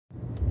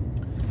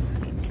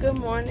Good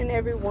morning,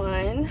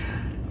 everyone.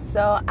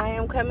 So I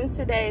am coming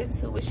today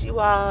to wish you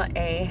all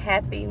a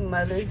happy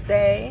Mother's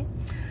Day.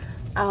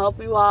 I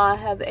hope you all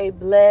have a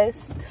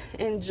blessed,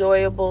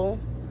 enjoyable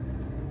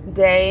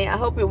day. I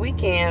hope your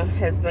weekend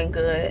has been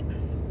good.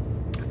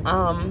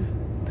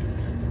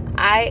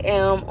 I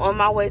am on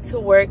my way to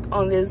work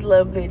on this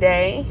lovely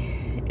day,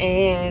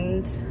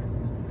 and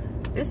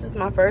this is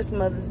my first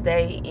Mother's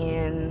Day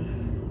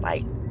in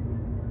like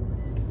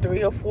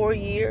 3 or 4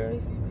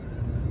 years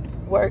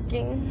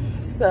working.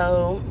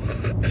 So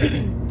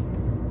it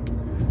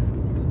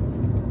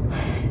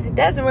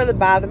doesn't really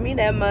bother me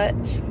that much,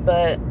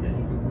 but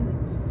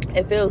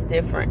it feels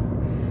different.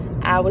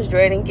 I was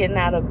dreading getting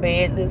out of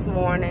bed this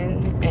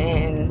morning,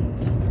 and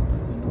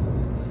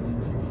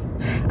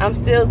I'm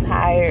still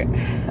tired.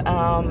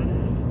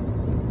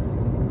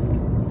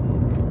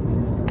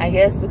 I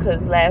guess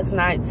because last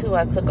night too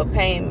I took a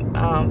pain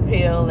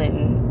pill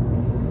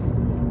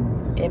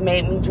and it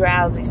made me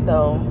drowsy,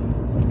 so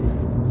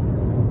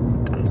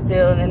I'm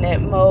still in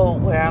that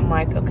mode where I'm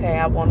like, okay,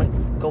 I want to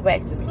go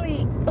back to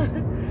sleep.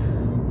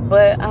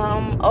 But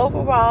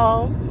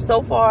overall,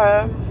 so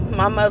far,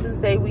 my Mother's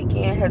Day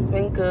weekend has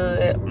been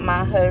good.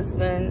 My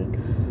husband,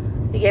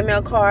 he gave me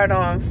a card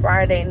on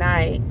Friday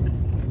night.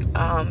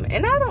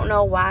 And I don't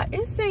know why.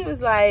 It seems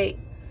like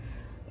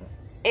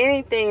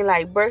anything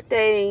like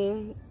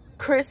birthday,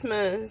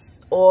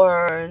 Christmas,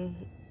 or,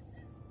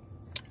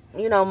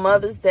 you know,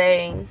 Mother's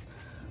Day,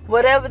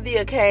 whatever the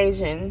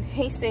occasion,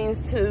 he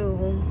seems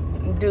to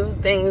do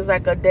things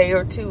like a day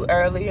or two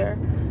earlier,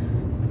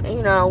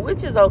 you know,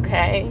 which is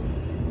okay.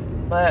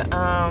 But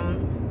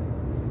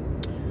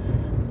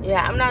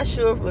yeah, I'm not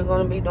sure if we're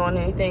going to be doing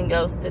anything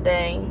else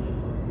today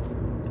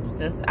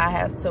since I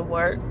have to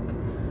work,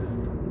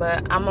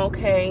 but I'm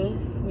okay,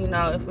 you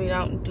know, if we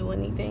don't do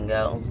anything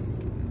else.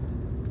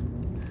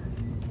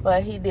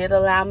 But he did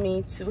allow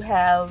me to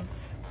have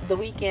the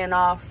weekend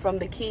off from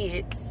the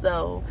kids,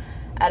 so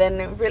I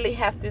didn't really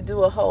have to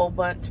do a whole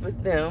bunch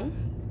with them.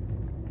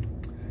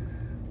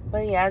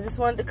 But yeah, I just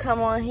wanted to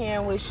come on here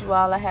and wish you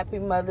all a happy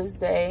Mother's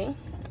Day,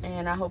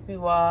 and I hope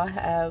you all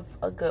have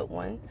a good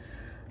one.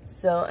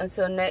 So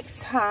until next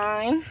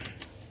time,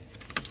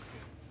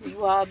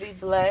 you all be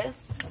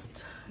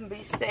blessed,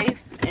 be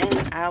safe,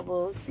 and I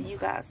will see you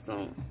guys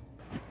soon.